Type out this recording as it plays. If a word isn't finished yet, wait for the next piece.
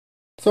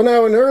So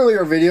now in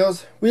earlier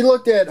videos, we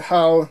looked at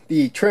how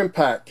the trim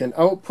pot can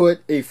output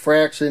a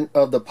fraction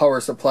of the power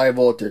supply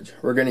voltage.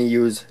 We're going to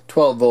use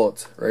 12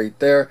 volts right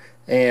there.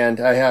 And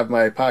I have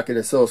my pocket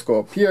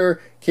oscilloscope here.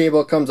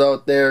 Cable comes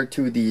out there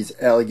to these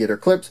alligator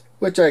clips,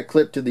 which I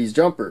clip to these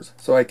jumpers.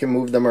 So I can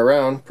move them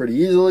around pretty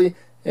easily.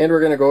 And we're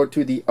going to go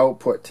to the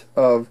output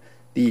of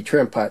the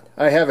trim pot.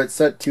 I have it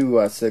set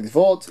to 6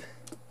 volts.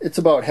 It's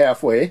about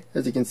halfway,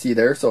 as you can see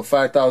there. So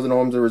 5,000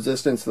 ohms of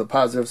resistance to the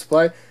positive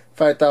supply.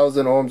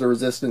 5,000 ohms of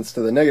resistance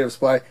to the negative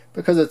supply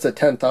because it's a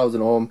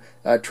 10,000 ohm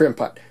trim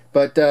pot.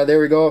 But there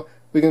we go.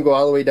 We can go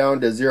all the way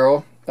down to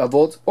 0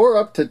 volts or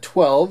up to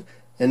 12,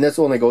 and this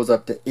only goes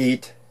up to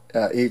 8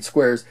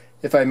 squares.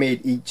 If I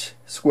made each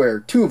square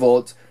 2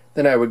 volts,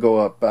 then I would go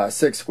up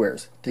 6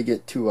 squares to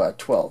get to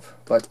 12.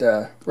 But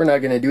we're not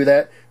going to do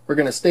that. We're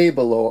going to stay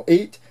below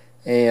 8,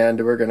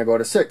 and we're going to go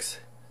to 6.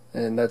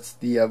 And that's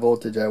the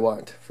voltage I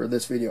want for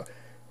this video.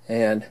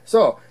 And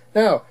so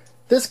now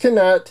this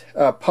cannot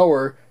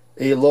power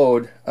a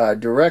load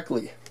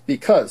directly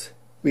because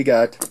we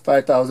got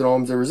 5,000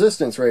 ohms of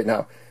resistance right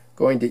now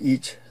going to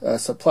each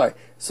supply.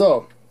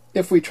 So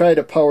if we try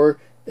to power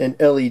an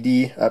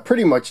LED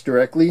pretty much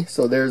directly,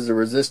 so there's the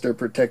resistor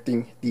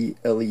protecting the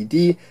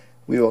LED,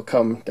 we will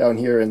come down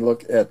here and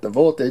look at the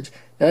voltage.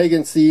 Now you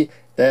can see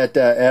that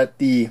at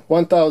the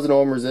 1,000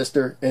 ohm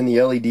resistor in the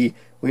LED,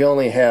 we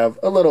only have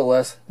a little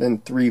less than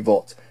 3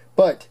 volts.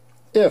 But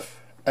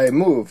if I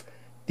move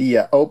the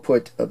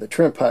output of the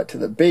trim pot to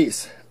the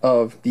base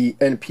of the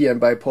NPN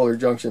bipolar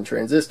junction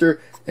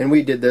transistor, and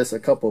we did this a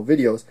couple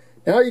videos.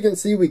 Now you can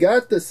see we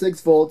got the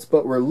 6 volts,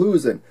 but we're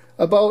losing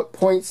about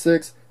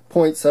 0.6,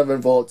 0.7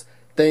 volts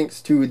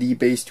thanks to the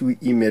base to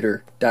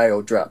emitter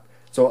diode drop.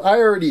 So I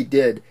already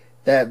did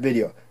that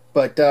video,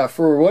 but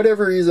for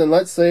whatever reason,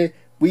 let's say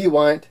we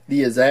want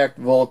the exact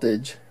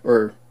voltage,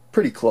 or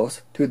pretty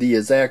close to the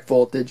exact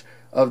voltage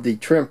of the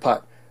trim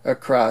pot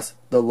across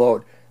the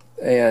load,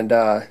 and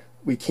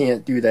we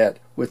can't do that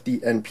with the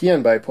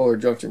NPN bipolar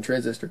junction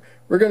transistor.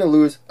 We're going to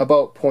lose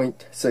about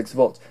 0.6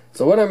 volts.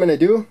 So what I'm going to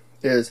do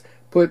is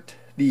put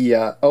the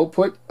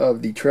output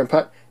of the trim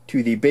pot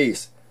to the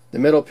base, the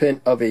middle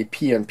pin of a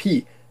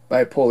PNP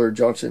bipolar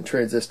junction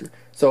transistor.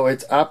 So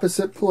it's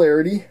opposite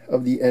polarity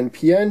of the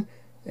NPN,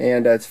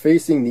 and it's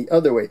facing the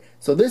other way.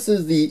 So this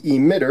is the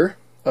emitter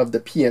of the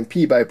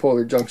PNP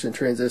bipolar junction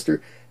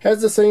transistor.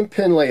 Has the same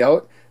pin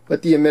layout,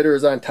 but the emitter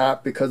is on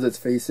top because it's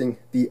facing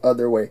the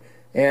other way.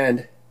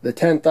 And the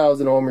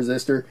 10,000 ohm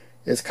resistor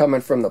is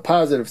coming from the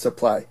positive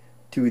supply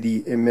to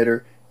the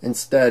emitter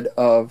instead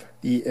of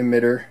the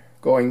emitter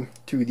going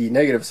to the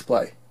negative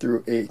supply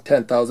through a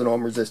 10,000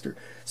 ohm resistor.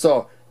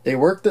 So they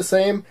work the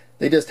same,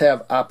 they just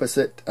have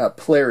opposite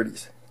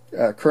polarities.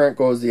 Current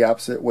goes the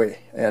opposite way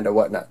and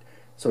whatnot.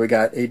 So we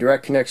got a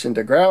direct connection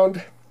to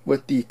ground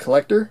with the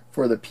collector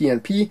for the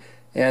PNP,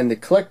 and the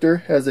collector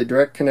has a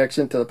direct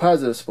connection to the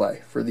positive supply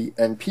for the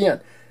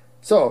NPN.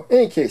 So in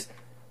any case,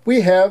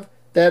 we have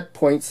that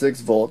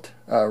 0.6 volt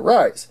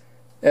rise.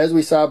 As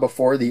we saw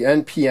before, the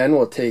NPN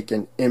will take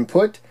an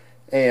input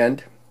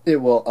and it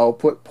will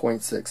output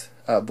 0.6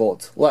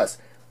 volts less.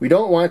 We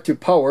don't want to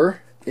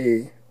power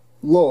a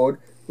load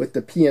with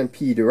the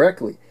PNP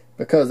directly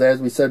because, as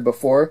we said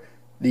before,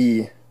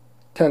 the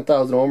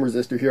 10,000 ohm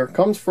resistor here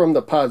comes from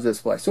the positive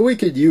supply. So we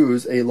could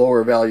use a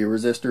lower value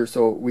resistor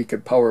so we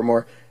could power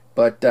more,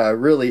 but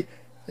really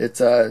it's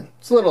a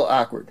little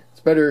awkward.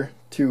 It's better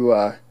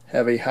to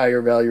have a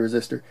higher value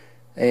resistor.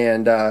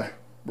 And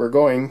we're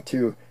going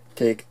to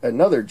take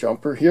another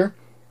jumper here,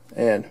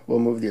 and we'll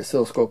move the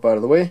oscilloscope out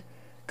of the way.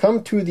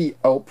 Come to the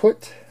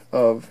output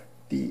of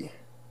the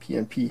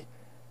PNP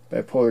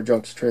bipolar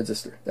junction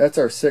transistor. That's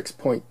our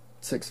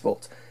 6.6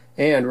 volts.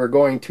 And we're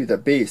going to the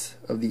base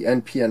of the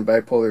NPN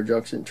bipolar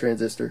junction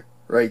transistor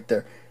right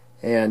there.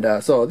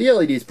 And so the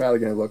LED is probably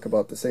going to look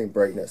about the same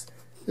brightness.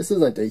 This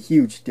isn't a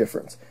huge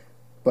difference.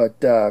 But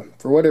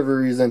for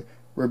whatever reason,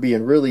 we're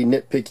being really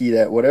nitpicky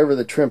that whatever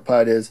the trim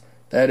pot is,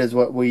 that is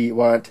what we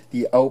want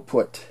the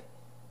output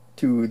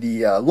to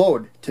the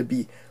load to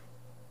be,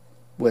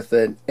 with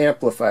an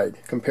amplified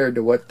compared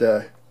to what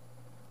the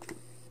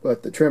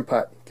trim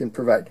pot can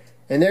provide.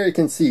 And there you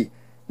can see,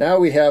 now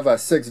we have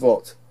 6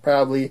 volts,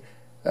 probably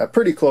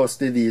pretty close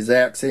to the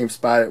exact same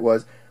spot it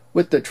was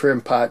with the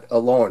trim pot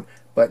alone.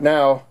 But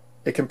now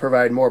it can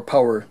provide more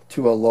power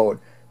to a load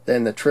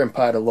than the trim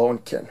pot alone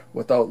can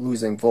without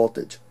losing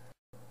voltage.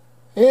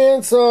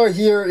 And so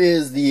here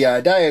is the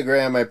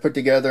diagram I put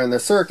together in the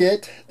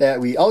circuit that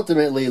we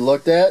ultimately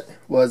looked at.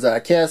 Was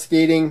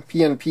cascading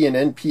PNP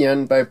and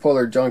NPN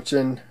bipolar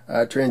junction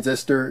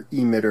transistor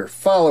emitter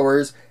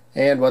followers,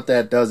 and what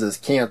that does is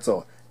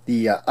cancel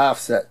the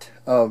offset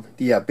of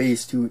the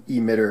base to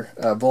emitter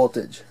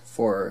voltage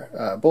for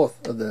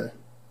both of the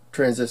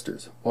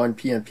transistors, one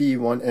PNP,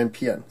 one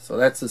NPN. So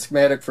that's the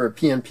schematic for a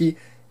PNP.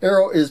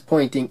 Arrow is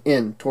pointing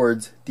in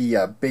towards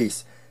the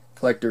base.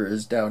 Collector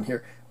is down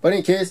here. But in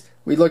any case,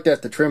 we looked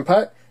at the trim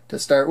pot to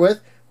start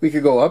with. We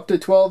could go up to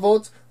 12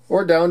 volts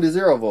or down to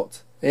 0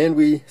 volts. And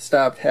we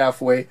stopped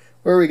halfway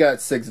where we got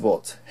 6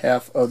 volts,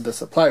 half of the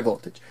supply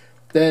voltage.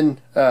 Then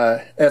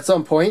at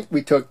some point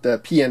we took the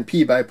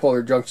PNP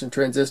bipolar junction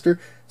transistor,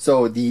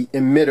 so the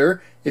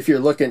emitter, if you're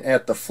looking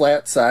at the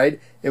flat side,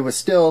 it was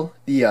still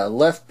the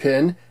left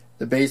pin,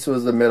 the base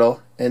was the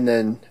middle, and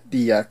then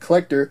the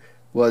collector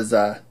was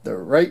the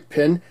right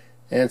pin.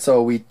 And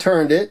so we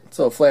turned it,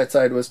 so flat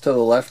side was to the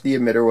left, the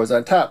emitter was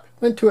on top.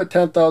 Went to a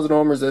 10,000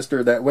 ohm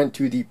resistor that went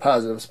to the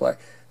positive supply.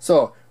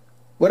 So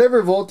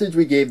whatever voltage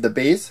we gave the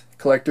base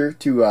collector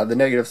to the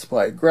negative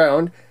supply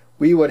ground,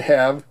 we would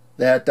have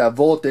that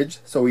voltage.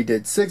 So we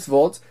did 6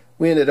 volts.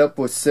 We ended up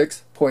with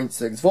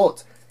 6.6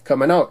 volts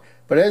coming out.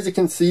 But as you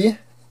can see,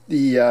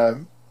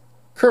 the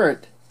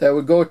current that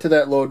would go to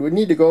that load would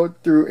need to go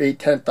through a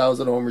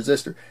 10,000 ohm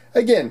resistor.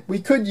 Again, we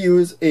could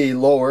use a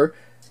lower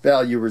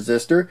value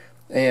resistor,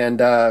 and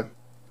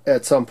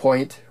at some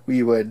point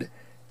we would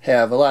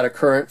have a lot of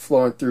current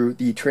flowing through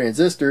the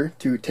transistor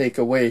to take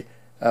away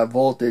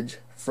voltage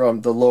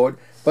from the load.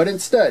 But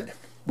instead,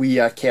 we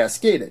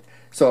cascaded.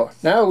 So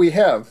now we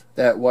have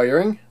that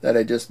wiring that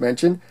I just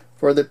mentioned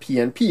for the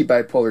PNP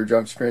bipolar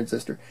junction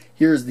transistor.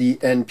 Here's the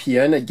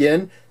NPN.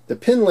 Again, the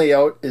pin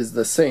layout is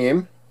the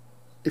same.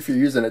 If you're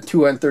using a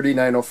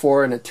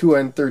 2N3904 and a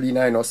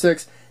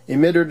 2N3906,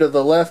 emitter to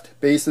the left,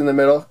 base in the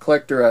middle,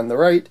 collector on the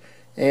right.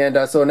 And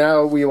so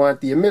now we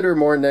want the emitter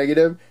more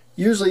negative.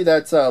 Usually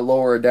that's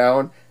lower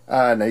down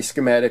on a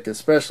schematic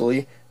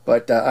especially,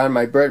 but on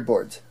my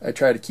breadboards I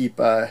try to keep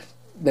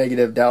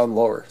negative down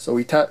lower. So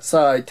we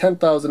saw a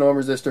 10,000 ohm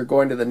resistor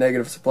going to the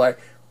negative supply.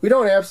 We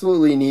don't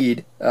absolutely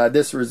need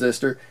this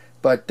resistor,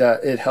 but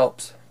it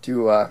helps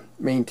to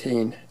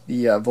maintain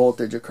the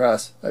voltage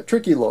across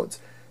tricky loads.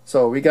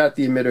 So we got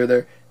the emitter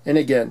there, and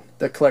again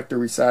the collector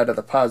we saw to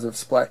the positive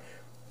supply.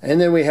 And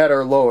then we had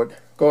our load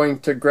going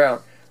to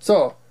ground.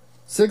 So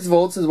 6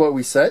 volts is what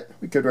we set.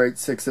 We could write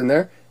 6 in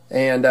there,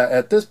 and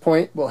at this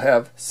point we'll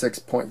have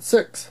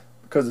 6.6.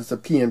 Because it's a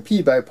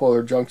PNP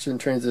bipolar junction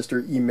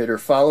transistor emitter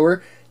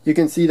follower. You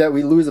can see that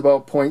we lose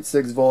about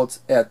 0.6 volts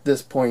at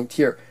this point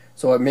here.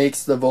 So it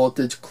makes the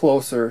voltage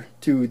closer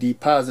to the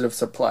positive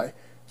supply.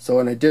 So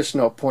an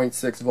additional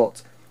 0.6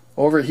 volts.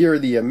 Over here,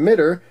 the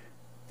emitter,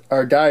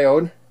 our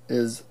diode,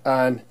 is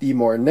on the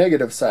more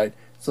negative side.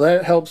 So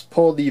that helps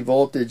pull the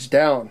voltage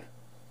down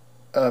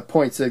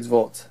 0.6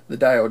 volts, the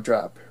diode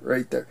drop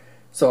right there.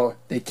 So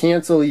they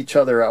cancel each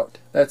other out.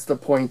 That's the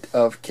point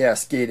of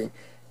cascading.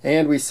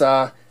 And we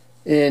saw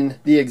in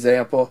the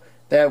example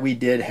that we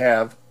did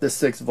have the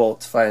 6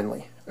 volts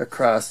finally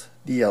across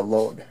the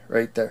load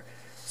right there.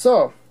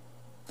 So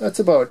that's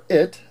about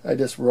it. I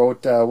just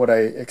wrote what I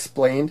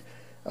explained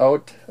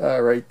out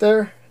right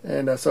there,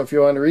 and so if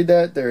you want to read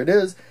that, there it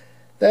is.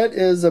 That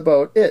is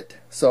about it.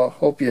 So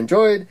hope you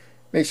enjoyed.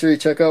 Make sure you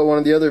check out one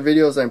of the other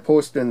videos I'm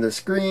posting on the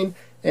screen,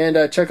 and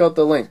check out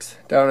the links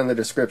down in the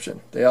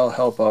description. They all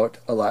help out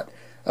a lot.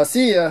 I'll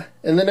see ya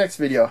in the next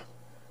video.